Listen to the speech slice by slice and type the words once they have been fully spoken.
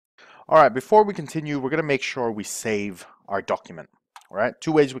All right, before we continue, we're going to make sure we save our document. All right,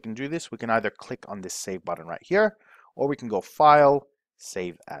 two ways we can do this. We can either click on this save button right here, or we can go File,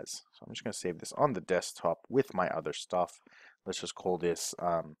 Save As. So I'm just going to save this on the desktop with my other stuff. Let's just call this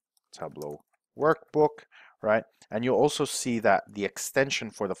Tableau Workbook, right? And you'll also see that the extension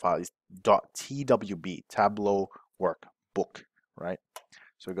for the file is .twb, Tableau Workbook, right?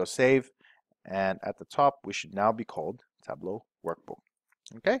 So we go Save, and at the top, we should now be called Tableau Workbook.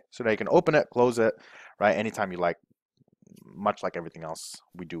 Okay, so now you can open it, close it, right, anytime you like, much like everything else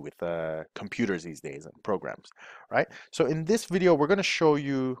we do with computers these days and programs, right? So in this video, we're going to show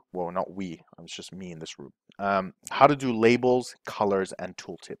you, well, not we, it's just me in this room, how to do labels, colors, and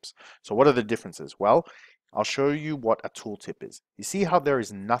tooltips. So what are the differences? Well, I'll show you what a tooltip is. You see how there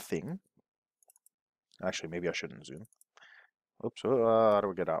is nothing? Actually, maybe I shouldn't zoom. Oops, how do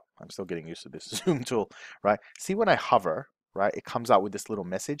we get out? I'm still getting used to this zoom tool, right? See when I hover, right, it comes out with this little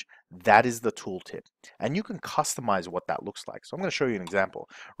message. That is the tooltip. And you can customize what that looks like. So I'm going to show you an example.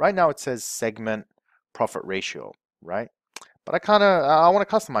 Right now it says segment profit ratio, right? But I want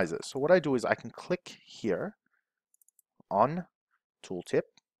to customize it. So what I do is I can click here on tooltip,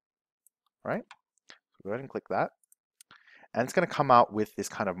 right? So go ahead and click that. And it's going to come out with this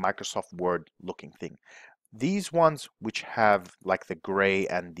kind of Microsoft Word looking thing. These ones which have like the gray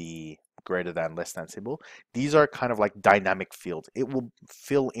and the greater than, less than symbol, these are kind of like dynamic fields. It will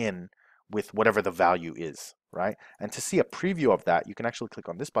fill in with whatever the value is, right? And to see a preview of that, you can actually click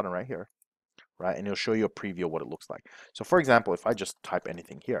on this button right here, right? And it'll show you a preview of what it looks like. So for example, if I just type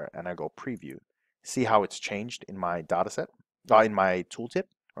anything here and I go preview, see how it's changed in my data set, in my tooltip,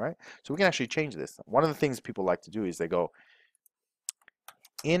 right? So we can actually change this. One of the things people like to do is they go,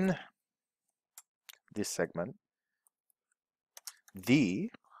 in this segment,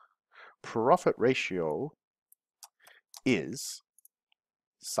 the profit ratio is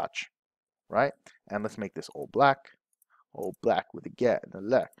such, right? And let's make this all black with a get and a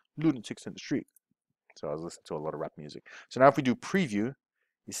left, lunatics in the street. So I was listening to a lot of rap music. So now if we do preview,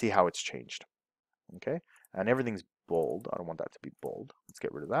 you see how it's changed, okay? And everything's bold. I don't want that to be bold. Let's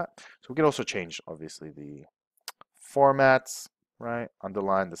get rid of that. So we can also change, obviously, the formats, right?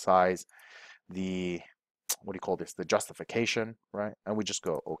 Underline, the size, the, what do you call this? The justification, right? And we just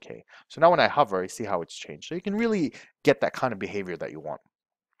go, okay. So now when I hover, you see how it's changed. So you can really get that kind of behavior that you want.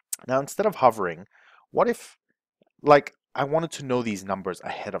 Now, instead of hovering, what if, like, I wanted to know these numbers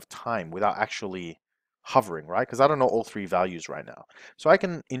ahead of time without actually hovering, right? Because I don't know all three values right now. So I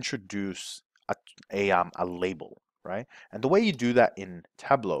can introduce a label, right? And the way you do that in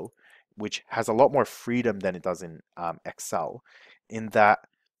Tableau, which has a lot more freedom than it does in Excel, in that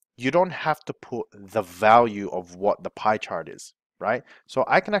you don't have to put the value of what the pie chart is, right? So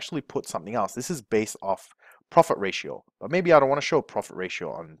I can actually put something else. This is based off profit ratio, but maybe I don't want to show profit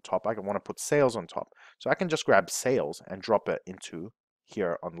ratio on top. I want to put sales on top. So I can just grab sales and drop it into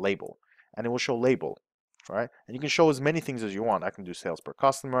here on label, and it will show label, right? And you can show as many things as you want. I can do sales per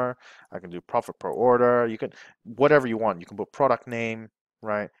customer. I can do profit per order. You can, whatever you want. You can put product name,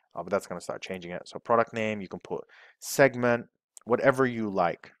 right? But that's going to start changing it. So product name, you can put segment, whatever you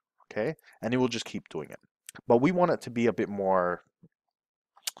like, okay? And it will just keep doing it. But we want it to be a bit more,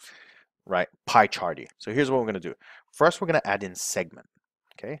 right, pie charty. So here's what we're going to do. First, we're going to add in segment,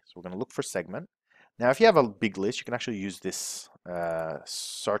 okay? So we're going to look for segment. Now, if you have a big list, you can actually use this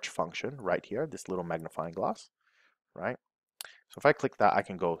search function right here, this little magnifying glass, right? So if I click that, I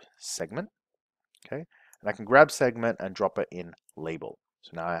can go segment, okay? And I can grab segment and drop it in label.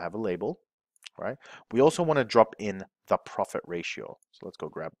 So now I have a label, right? We also want to drop in the profit ratio. So let's go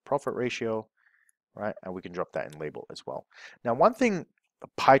grab profit ratio, right? And we can drop that in label as well. Now, one thing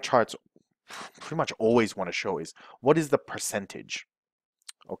pie charts pretty much always want to show is what is the percentage,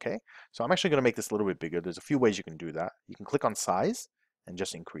 okay? So I'm actually going to make this a little bit bigger. There's a few ways you can do that. You can click on size and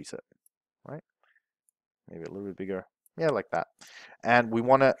just increase it, right? Maybe a little bit bigger. Yeah, like that. And we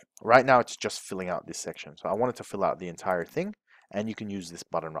want to, right now it's just filling out this section. So I want it to fill out the entire thing, and you can use this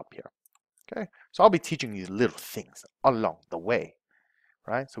button up here. Okay, so I'll be teaching you little things along the way,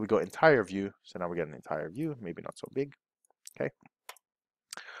 right? So we go entire view. So now we're getting an entire view, maybe not so big, okay?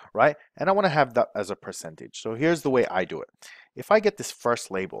 Right, and I want to have that as a percentage. So here's the way I do it. If I get this first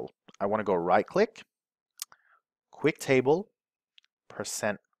label, I want to go right click, quick table,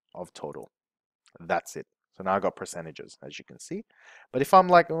 percent of total. That's it. So now I got percentages, as you can see. But if I'm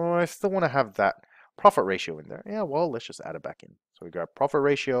like, oh, I still want to have that profit ratio in there, yeah, well, let's just add it back in. So we grab profit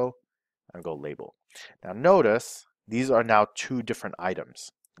ratio and go label. Now notice these are now two different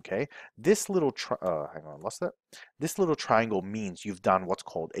items. Okay, this little hang on, lost it. This little triangle means you've done what's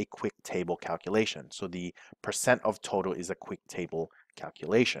called a quick table calculation. So the percent of total is a quick table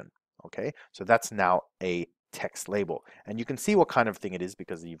calculation. Okay, so that's now a text label. And you can see what kind of thing it is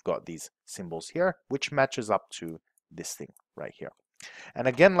because you've got these symbols here, which matches up to this thing right here. And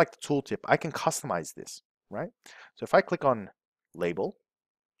again, like the tooltip, I can customize this, right? So if I click on label,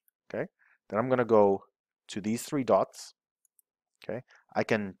 okay, then I'm going to go to these three dots, okay, I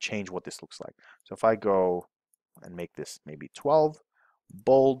can change what this looks like. So if I go and make this maybe 12,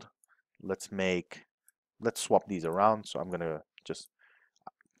 bold, let's swap these around. So I'm going to just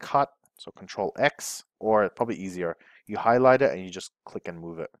cut, so Control X, or probably easier, you highlight it and you just click and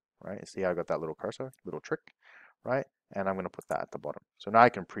move it, right? See how I got that little cursor, little trick, right? And I'm going to put that at the bottom. So now I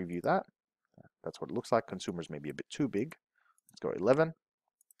can preview that. That's what it looks like. Consumers may be a bit too big. Let's go 11,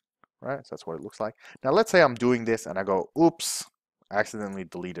 right? So that's what it looks like. Now let's say I'm doing this and I go, oops, I accidentally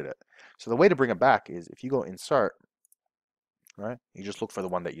deleted it. So the way to bring it back is if you go insert, right? You just look for the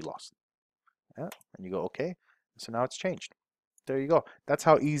one that you lost. Yeah, and you go, okay. So now it's changed. There you go. That's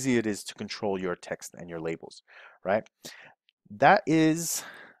how easy it is to control your text and your labels, right? That is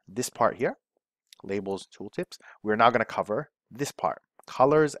this part here, labels, tooltips. We're now going to cover this part,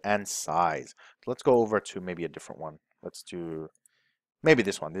 colors and size. Let's go over to maybe a different one. Let's do maybe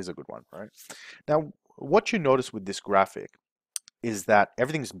this one. This is a good one, right? Now, what you notice with this graphic is that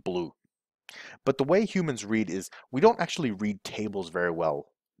everything's blue. But the way humans read is we don't actually read tables very well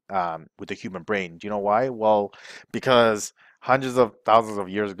with the human brain. Do you know why? Well, because hundreds of thousands of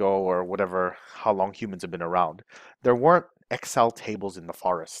years ago or whatever, how long humans have been around, there weren't Excel tables in the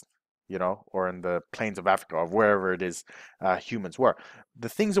forest, you know, or in the plains of Africa or wherever it is humans were. The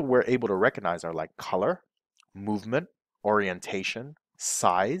things that we're able to recognize are like color, movement, orientation,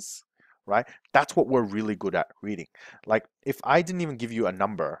 size, right? That's what we're really good at reading. Like if I didn't even give you a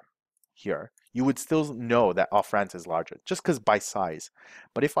number here, you would still know that, oh, France is larger, just because by size.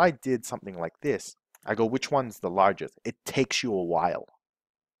 But if I did something like this, I go, which one's the largest? It takes you a while,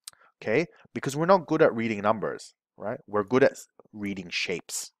 okay? Because we're not good at reading numbers, right? We're good at reading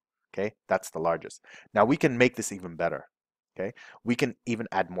shapes, okay? That's the largest. Now we can make this even better, okay? We can even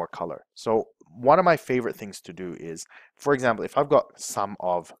add more color. So one of my favorite things to do is, for example, if I've got sum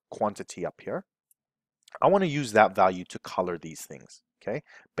of quantity up here, I want to use that value to color these things, okay,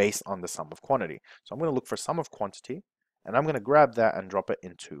 based on the sum of quantity. So I'm going to look for sum of quantity, and I'm going to grab that and drop it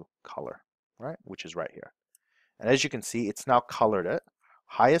into color, right, which is right here. And as you can see, it's now colored it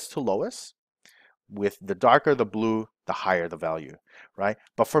highest to lowest, with the darker the blue, the higher the value, right?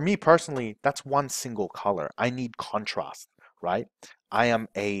 But for me personally, that's one single color. I need contrast, right? I am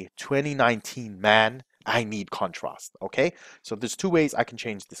a 2019 man. I need contrast, okay? So there's two ways I can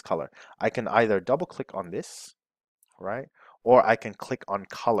change this color. I can either double click on this, right? Or I can click on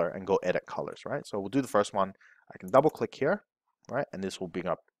color and go edit colors, right? So we'll do the first one. I can double click here, right? And this will bring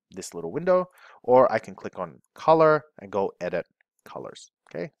up this little window, or I can click on color and go edit colors.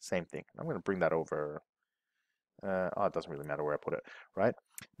 Okay, same thing. I'm going to bring that over. Oh, it doesn't really matter where I put it, right?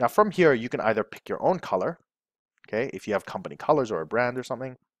 Now from here, you can either pick your own color, okay, if you have company colors or a brand or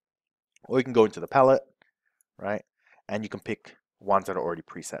something, or you can go into the palette, right? And you can pick ones that are already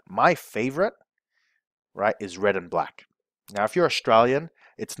preset. My favorite, right, is red and black. Now, if you're Australian,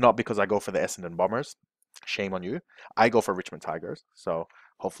 it's not because I go for the Essendon Bombers. Shame on you. I go for Richmond Tigers. So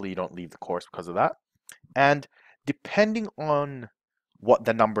hopefully you don't leave the course because of that. And depending on what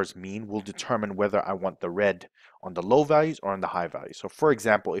the numbers mean will determine whether I want the red on the low values or on the high values. So for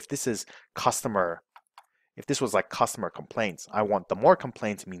example, if this was like customer complaints, I want the more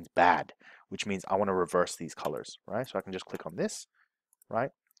complaints means bad, which means I want to reverse these colors, right? So I can just click on this, right?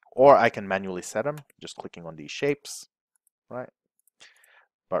 Or I can manually set them, just clicking on these shapes, right?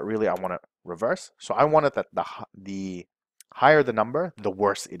 But really I want to reverse. So I want it that the higher the number, the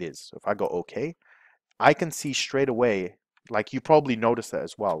worse it is. So if I go okay, I can see straight away, like you probably noticed that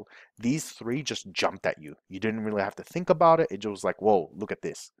as well, these three just jumped at you. You didn't really have to think about it. It just was like, whoa, look at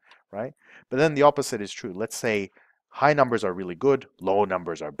this, right? But then the opposite is true. Let's say high numbers are really good, low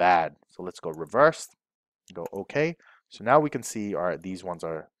numbers are bad. So let's go reversed, go okay. So now we can see, all right, these ones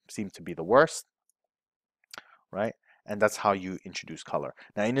seem to be the worst, right? And that's how you introduce color.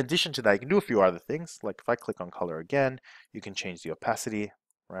 Now, in addition to that, you can do a few other things. Like if I click on color again, you can change the opacity,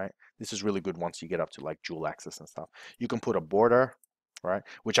 right? This is really good once you get up to like dual axis and stuff. You can put a border, right?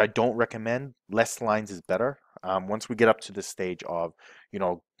 Which I don't recommend. Less lines is better. Once we get up to this stage of, you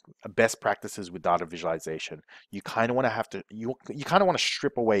know, best practices with data visualization, you kind of want to you kind of want to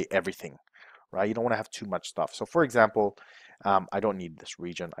strip away everything, right? You don't want to have too much stuff. So for example, I don't need this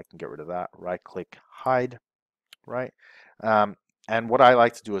region. I can get rid of that. Right click, hide, right? And what I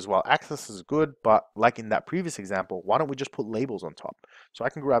like to do as well, access is good, but like in that previous example, why don't we just put labels on top? So I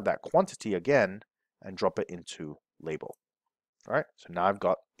can grab that quantity again and drop it into label, All right, so now I've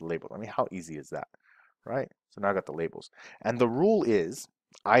got the labels. I mean, how easy is that, right? So now I've got the labels. And the rule is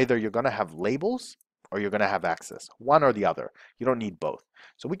either you're going to have labels or you're going to have axis, one or the other. You don't need both.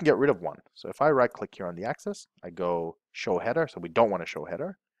 So we can get rid of one. So if I right click here on the axis, I go show header. So we don't want to show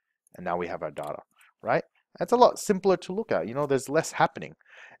header. And now we have our data, right? That's a lot simpler to look at. You know, there's less happening.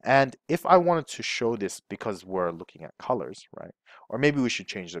 And if I wanted to show this because we're looking at colors, right? Or maybe we should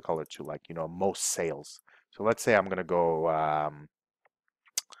change the color to like, you know, most sales. So let's say I'm going to go,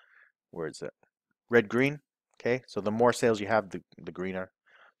 where is it? Red, green. Okay, so the more sales you have, the greener.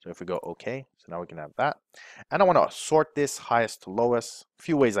 So if we go OK, so now we can have that. And I want to sort this highest to lowest. A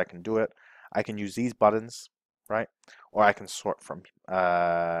few ways I can do it. I can use these buttons, right? Or I can sort from,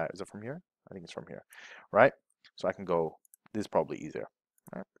 is it from here? I think it's from here, right? So I can go, this is probably easier,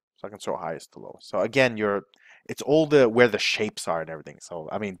 right? So I can sort highest to lowest. So again, it's all where the shapes are and everything. So,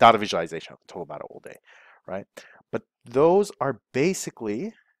 I mean, data visualization, I can talk about it all day, right? But those are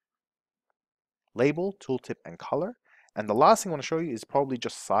basically label, tooltip, and color. And the last thing I want to show you is probably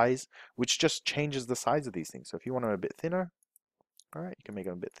just size, which just changes the size of these things. So if you want them a bit thinner, all right, you can make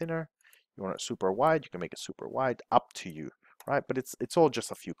them a bit thinner. You want it super wide, you can make it super wide, up to you, right? But it's all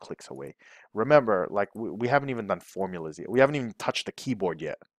just a few clicks away. Remember, like we haven't even done formulas yet. We haven't even touched the keyboard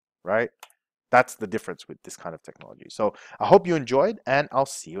yet, right? That's the difference with this kind of technology. So I hope you enjoyed, and I'll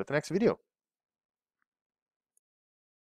see you at the next video.